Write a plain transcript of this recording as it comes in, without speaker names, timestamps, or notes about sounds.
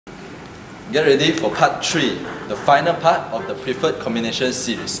Get ready for part 3, the final part of the preferred combination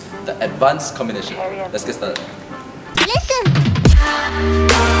series, the advanced combination. Let's get started. Listen!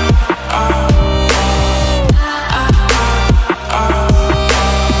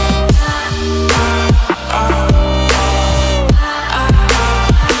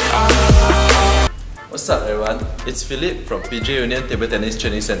 What's up everyone, it's Philip from PJ Union Table Tennis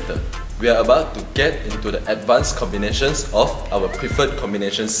Training Center. We are about to get into the advanced combinations of our preferred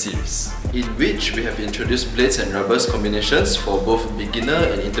combination series, in which we have introduced blades and rubbers combinations for both beginner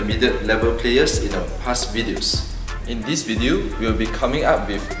and intermediate level players in our past videos. In this video, we will be coming up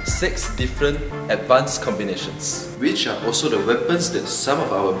with 6 different advanced combinations, which are also the weapons that some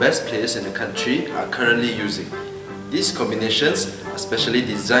of our best players in the country are currently using. These combinations are specially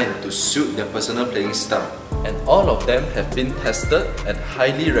designed to suit their personal playing style, and all of them have been tested and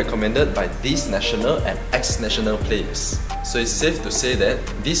highly recommended by these national and ex-national players. So it's safe to say that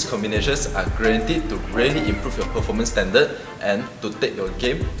these combinations are guaranteed to really improve your performance standard and to take your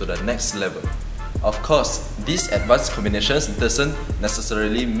game to the next level. Of course, these advanced combinations doesn't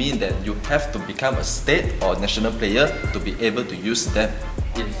necessarily mean that you have to become a state or national player to be able to use them.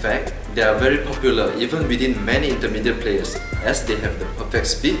 In fact, they are very popular even within many intermediate players, as they have the perfect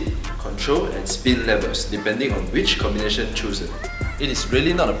speed, control and spin levels depending on which combination chosen. It is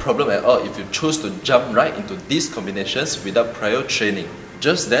really not a problem at all if you choose to jump right into these combinations without prior training.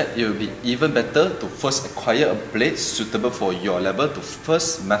 Just that it will be even better to first acquire a blade suitable for your level to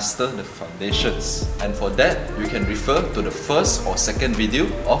first master the foundations. And for that, you can refer to the first or second video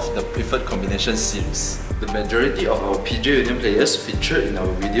of the preferred combination series. The majority of our PJ Union players featured in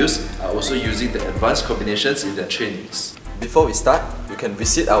our videos are also using the advanced combinations in their trainings. Before we start, you can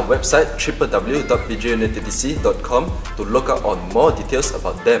visit our website www.pjunionttc.com to look out on more details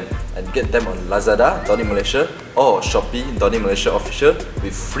about them and get them on Lazada, Donic Malaysia or Shopee, Donic Malaysia Official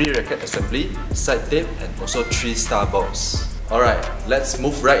with free racket assembly, side tape and also 3-star balls. Alright, let's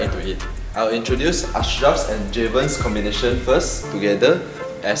move right into it. I'll introduce Ashraf's and Javen's combination first together,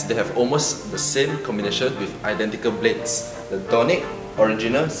 as they have almost the same combination with identical blades, the Donic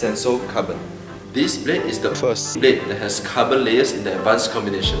Original Senso Carbon. This blade is the first blade that has carbon layers in the advanced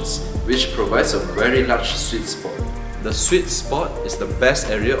combinations, which provides a very large sweet spot. The sweet spot is the best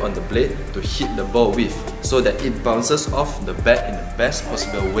area on the blade to hit the ball with, so that it bounces off the bat in the best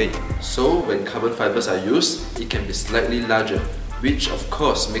possible way. So when carbon fibers are used, it can be slightly larger, which of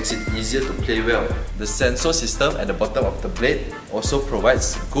course makes it easier to play well. The sensor system at the bottom of the blade also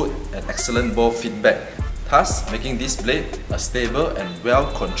provides good and excellent ball feedback, thus making this blade a stable and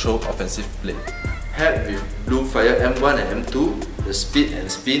well-controlled offensive blade. Paired with Blue Fire M1 and M2, the speed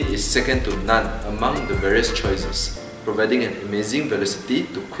and spin is second to none among the various choices, providing an amazing velocity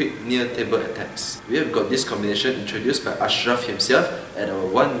to quick near-table attacks. We have got this combination introduced by Ashraf himself at our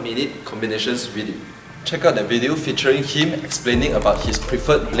 1-minute combinations video. Check out the video featuring him explaining about his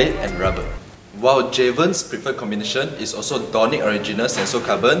preferred blade and rubber. While Javen's preferred combination is also Donic Original Senso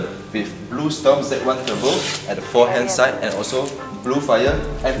Carbon with Blue Storm Z1 Turbo at the forehand side and also Blue Fire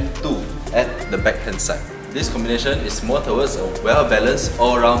M2 at the backhand side. This combination is more towards a well-balanced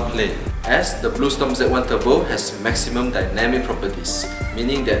all-round play, as the Blue Storm Z1 Turbo has maximum dynamic properties,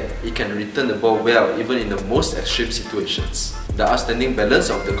 meaning that it can return the ball well even in the most extreme situations. The outstanding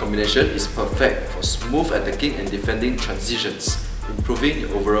balance of the combination is perfect for smooth attacking and defending transitions, improving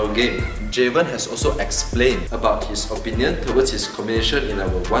the overall game. Javen has also explained about his opinion towards his combination in our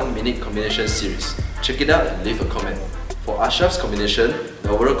 1-minute combination series. Check it out and leave a comment. For Ashraf's combination,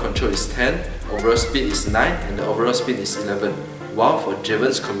 the overall control is 10, overall speed is 9 and the overall speed is 11. While for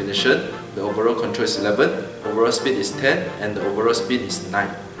Javen's combination, the overall control is 11, overall speed is 10 and the overall speed is 9.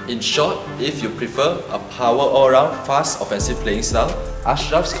 In short, if you prefer a power all-round fast offensive playing style,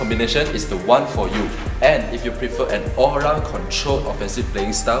 Ashraf's combination is the one for you. And if you prefer an all-round controlled offensive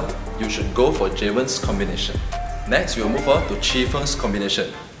playing style, you should go for Javen's combination. Next, we will move on to Feng's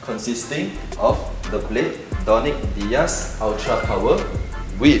combination, consisting of the blade Donic Diaz Ultra Power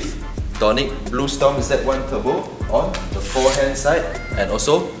with Donic Blue Storm Z1 Turbo on the forehand side and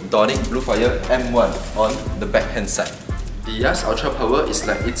also Donic Blue Fire M1 on the backhand side. Diaz Ultra Power is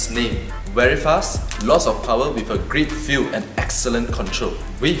like its name, very fast, lots of power with a great feel and excellent control.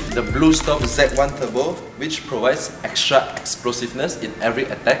 With the Blue Storm Z1 Turbo, which provides extra explosiveness in every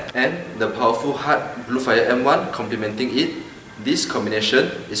attack, and the powerful hard Blue Fire M1 complementing it, this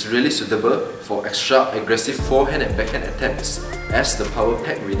combination is really suitable for extra aggressive forehand and backhand attacks, as the power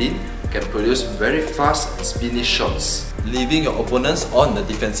pack within can produce very fast and spinny shots, leaving your opponents on the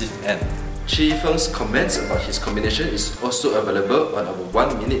defensive end. Feng's comments about his combination is also available on our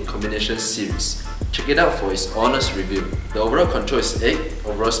 1-minute combination series. Check it out for its honest review. The overall control is 8,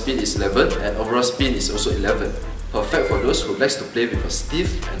 overall speed is 11, and overall spin is also 11. Perfect for those who likes to play with a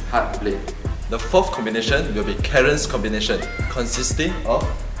stiff and hard blade. The fourth combination will be Karen's combination, consisting of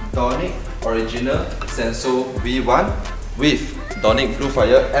Donic Original Senso V1 with Donic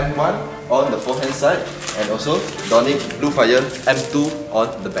Bluefire M1 on the forehand side and also Donic Bluefire M2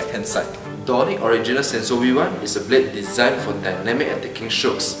 on the backhand side. Donic Original Senso V1 is a blade designed for dynamic attacking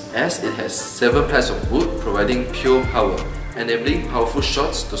strokes as it has 7 ply of wood providing pure power, enabling powerful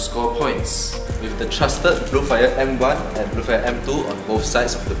shots to score points. With the trusted Bluefire M1 and Bluefire M2 on both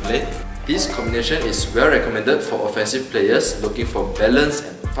sides of the blade, this combination is well recommended for offensive players looking for balance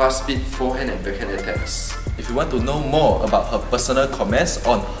and fast speed forehand and backhand attacks. If you want to know more about her personal comments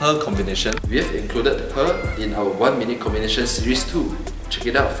on her combination, we have included her in our 1-minute combination series too. Check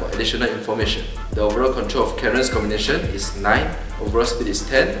it out for additional information. The overall control of Karen's combination is 9, overall speed is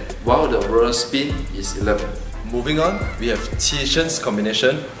 10, while the overall spin is 11. Moving on, we have Shen's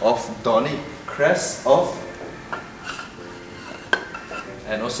combination of Donic Crest Off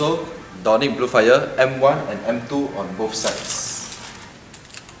and also Donic Bluefire M1 and M2 on both sides.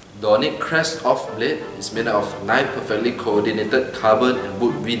 Donic Crest Off blade is made out of 9 perfectly coordinated carbon and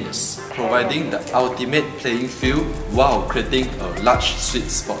wood veneers, providing the ultimate playing feel while creating a large sweet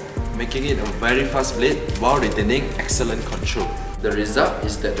spot, making it a very fast blade while retaining excellent control. The result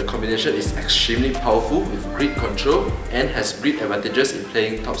is that the combination is extremely powerful with grid control and has grid advantages in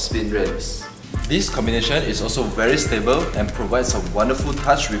playing top spin rallies. This combination is also very stable and provides a wonderful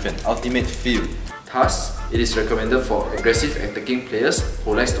touch with an ultimate feel. Thus, it is recommended for aggressive attacking players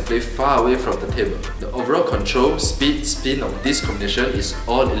who likes to play far away from the table. The overall control, speed, spin of this combination is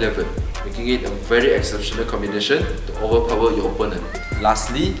all 11, making it a very exceptional combination to overpower your opponent.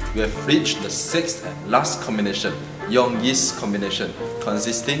 Lastly, we have reached the 6th and last combination, Yong's combination,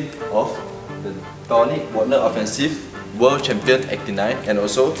 consisting of the Donic Warner Offensive World Champion 89 and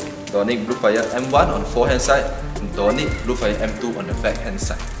also Donic Bluefire M1 on forehand side and Donic Bluefire M2 on the backhand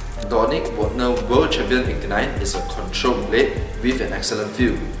side. Donic Warner World Champion 89 is a control blade with an excellent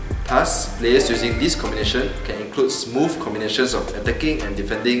feel. Thus, players using this combination can include smooth combinations of attacking and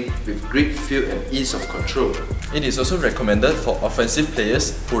defending with great feel and ease of control. It is also recommended for offensive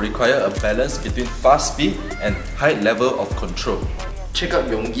players who require a balance between fast speed and high level of control. Check out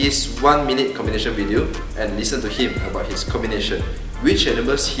Yong's 1-minute combination video and listen to him about his combination, which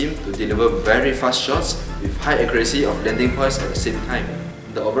enables him to deliver very fast shots with high accuracy of landing points at the same time.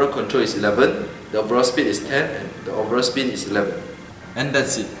 The overall control is 11, the overall speed is 10 and the overall spin is 11. And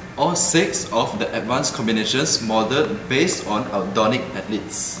that's it. All 6 of the advanced combinations modeled based on our Donic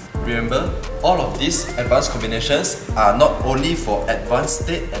athletes. Remember, all of these advanced combinations are not only for advanced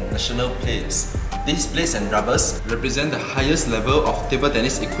state and national players. These blades and rubbers represent the highest level of table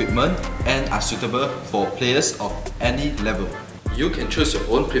tennis equipment and are suitable for players of any level. You can choose your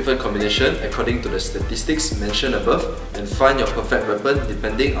own preferred combination according to the statistics mentioned above and find your perfect weapon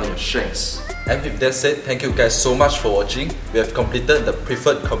depending on your strengths. And with that said, thank you guys so much for watching. We have completed the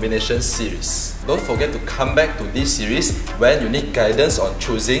preferred combination series. Don't forget to come back to this series when you need guidance on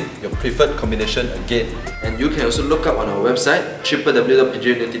choosing your preferred combination again. And you can also look up on our website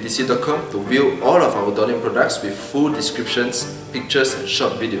www.pjunionttc.com to view all of our Donic products with full descriptions, pictures and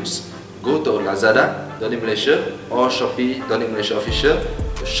short videos. Go to Lazada, Donic Malaysia or Shopee, Donic Malaysia Official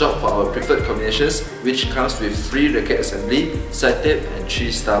to shop for our preferred combinations, which comes with free racket assembly, side tape and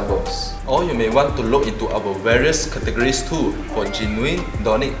 3-star balls. Or you may want to look into our various categories too for genuine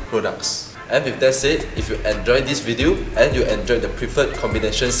Donic products. And with that said, if you enjoyed this video and you enjoyed the preferred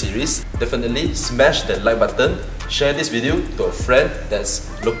combination series, definitely smash the like button, share this video to a friend that's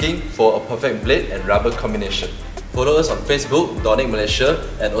looking for a perfect blade and rubber combination. Follow us on Facebook, Donic Malaysia,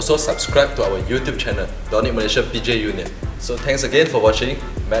 and also subscribe to our YouTube channel, Donic Malaysia PJ Union. So thanks again for watching.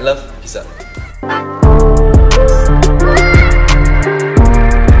 Mad love, peace out.